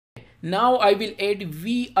Now I will add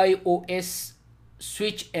vIOS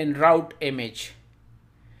switch and route image.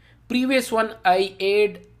 Previous one I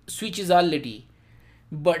add switches already,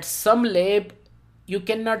 but some lab you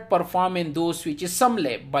cannot perform in those switches. Some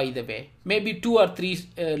lab, by the way, maybe 2 or 3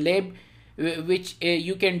 lab which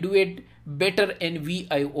you can do it better in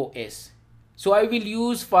vIOS. So I will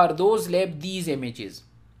use for those lab these images.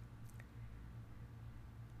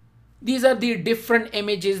 These are the different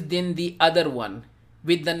images than the other one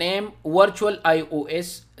with the name virtual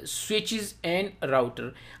IOS switches and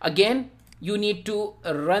router. Again, you need to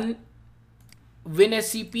run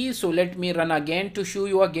WinSCP. So let me run again to show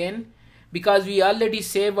you again, because we already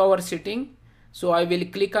save our setting. So I will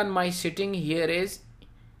click on my setting. Here is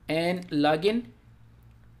and login.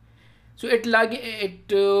 So it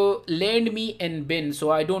land me in bin. So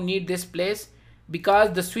I don't need this place,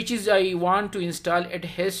 because the switches I want to install, it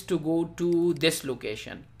has to go to this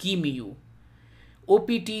location, QEMU.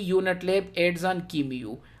 OPT unit lab adds on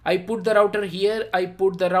QEMU. I put the router here, I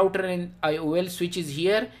put the router and IOL switches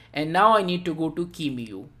here, and now I need to go to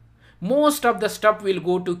QEMU. Most of the stuff will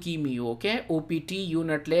go to QEMU, okay? OPT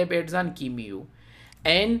unit lab adds on QEMU.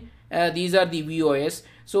 And these are the vIOS.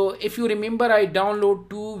 So if you remember, I download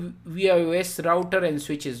 2 vIOS router and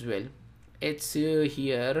switch as well. It's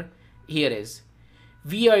here is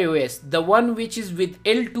vIOS. The one which is with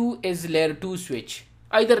L2 is layer 2 switch,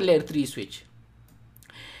 either layer 3 switch.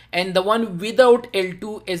 And the one without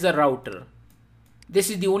L2 is a router. This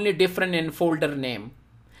is the only difference in folder name.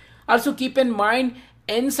 Also keep in mind,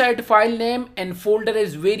 inside file name and folder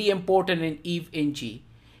is very important in EVE-NG.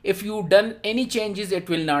 If you done any changes, it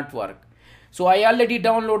will not work. So I already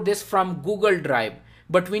download this from Google Drive,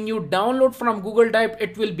 but when you download from Google Drive,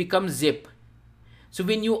 it will become zip. So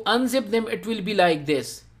when you unzip them, it will be like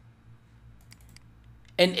this.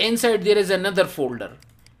 And inside there is another folder,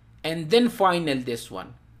 and then final this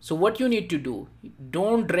one. So what you need to do,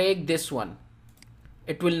 don't drag this one.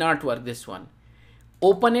 It will not work, this one.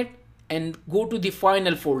 Open it and go to the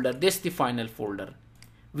final folder. This is the final folder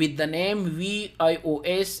with the name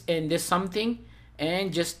vIOS and this something,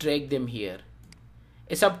 and just drag them here.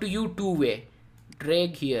 It's up to you, two-way.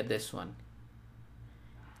 Drag here this one.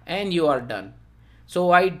 And you are done.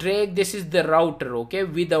 So I drag, this is the router, okay,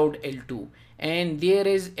 without L2. And there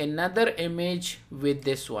is another image with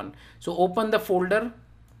this one. So open the folder.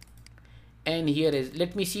 And here is,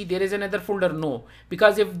 let me see, there is another folder. No,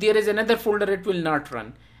 because if there is another folder, it will not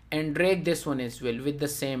run. And drag this one as well with the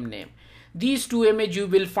same name. These 2 images you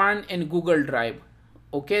will find in Google Drive.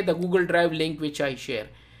 Okay, the Google Drive link which I share.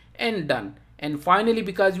 And done. And finally,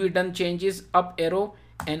 because we done changes, up arrow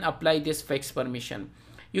and apply this fix permission.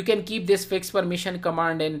 You can keep this fix permission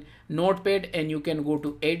command in Notepad, and you can go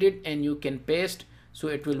to edit and you can paste, so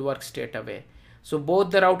it will work straight away. So both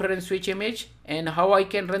the router and switch image. And how I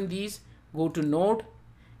can run these, go to node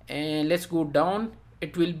and let's go down.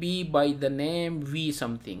 It will be by the name V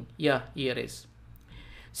something. Yeah, here is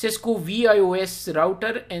Cisco vIOS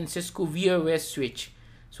router and Cisco vIOS switch.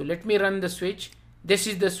 So let me run the switch. This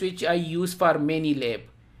is the switch I use for many lab,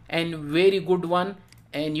 and very good one,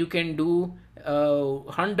 and you can do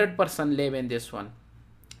 100% lab in this one.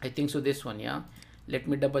 I think so, this one. Yeah, let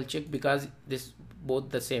me double check, because this both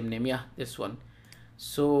the same name. Yeah, this one.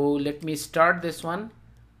 So let me start this one.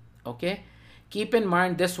 Okay, keep in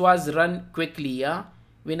mind this was run quickly. Yeah,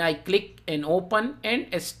 when I click and open, and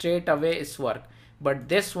straight away it's work, but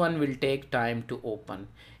this one will take time to open.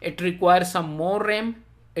 It requires some more RAM.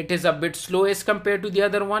 It is a bit slow as compared to the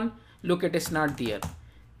other one. Look, it is not there.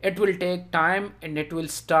 It will take time, and it will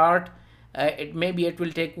start. Maybe it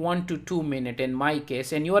will take 1 to 2 minutes in my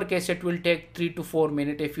case. In your case, it will take 3 to 4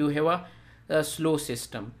 minutes if you have a slow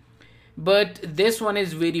system. But this one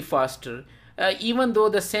is very faster. Even though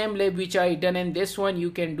the same lab which I done in this one,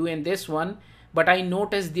 you can do in this one, but I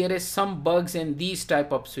noticed there is some bugs in these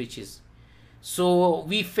type of switches. So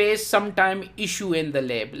we face sometime issue in the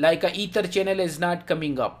lab, like a ether channel is not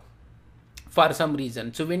coming up for some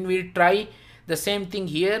reason. So when we try the same thing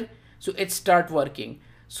here, so it start working.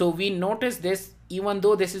 So we notice this, even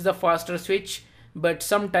though this is a faster switch, but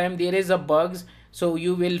sometime there is a bugs. So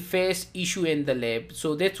you will face issue in the lab.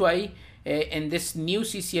 So that's why in this new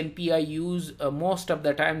CCNP I use most of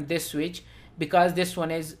the time this switch, because this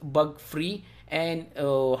one is bug free, and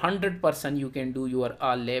 100% you can do your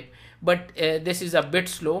all lab. But this is a bit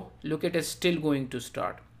slow. Look, it is still going to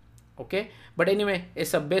start. Okay, but anyway,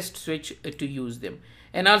 it's a best switch to use them.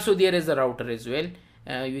 And also there is a router as well.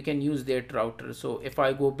 You can use that router. So if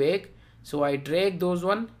I go back, so I drag those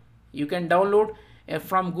one. You can download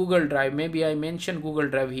from Google Drive. Maybe I mentioned Google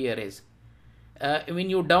Drive. Here is when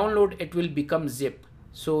you download, it will become zip.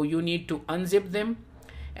 So you need to unzip them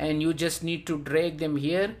and you just need to drag them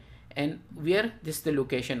here, and where this is the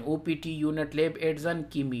location OPT unit lab adzan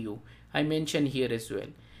QEMU I mentioned here as well.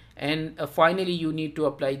 And finally you need to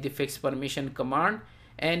apply the fixed permission command,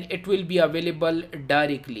 and it will be available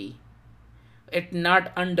directly, it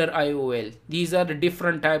not under IOL. These are the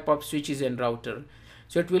different type of switches and router.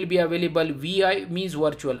 So it will be available VI means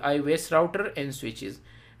virtual iOS router and switches.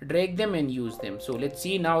 Drag them and use them. So let's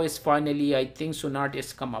see now is finally, I think so not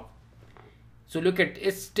is come up. So look at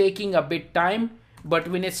it's taking a bit time, but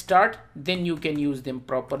when it start then you can use them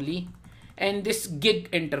properly. And this gig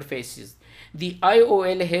interfaces, the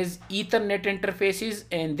IOL has Ethernet interfaces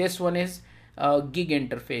and this one is gig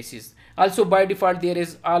interfaces. Also by default there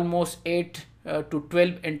is almost 8 to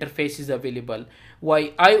 12 interfaces available. Why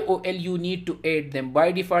IOL you need to add them?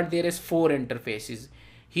 By default there is 4 interfaces.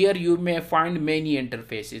 Here you may find many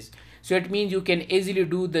interfaces, so it means you can easily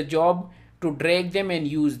do the job to drag them and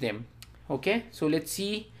use them. Okay, so let's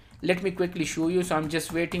see, let me quickly show you. So I'm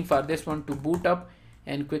just waiting for this one to boot up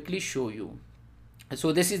and quickly show you.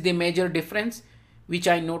 So this is the major difference which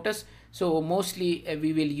I noticed. So mostly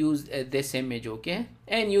we will use this image, okay,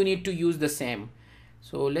 and you need to use the same.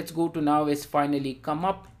 So let's go to now is finally come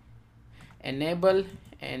up, enable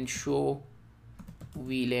and show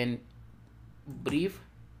VLAN brief.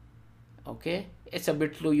 Okay, it's a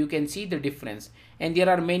bit low, you can see the difference, and there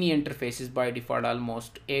are many interfaces by default,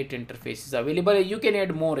 almost 8 interfaces available. You can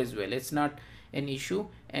add more as well, it's not an issue.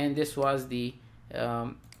 And this was the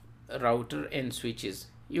router and switches.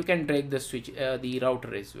 You can drag the switch the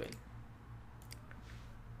router as well.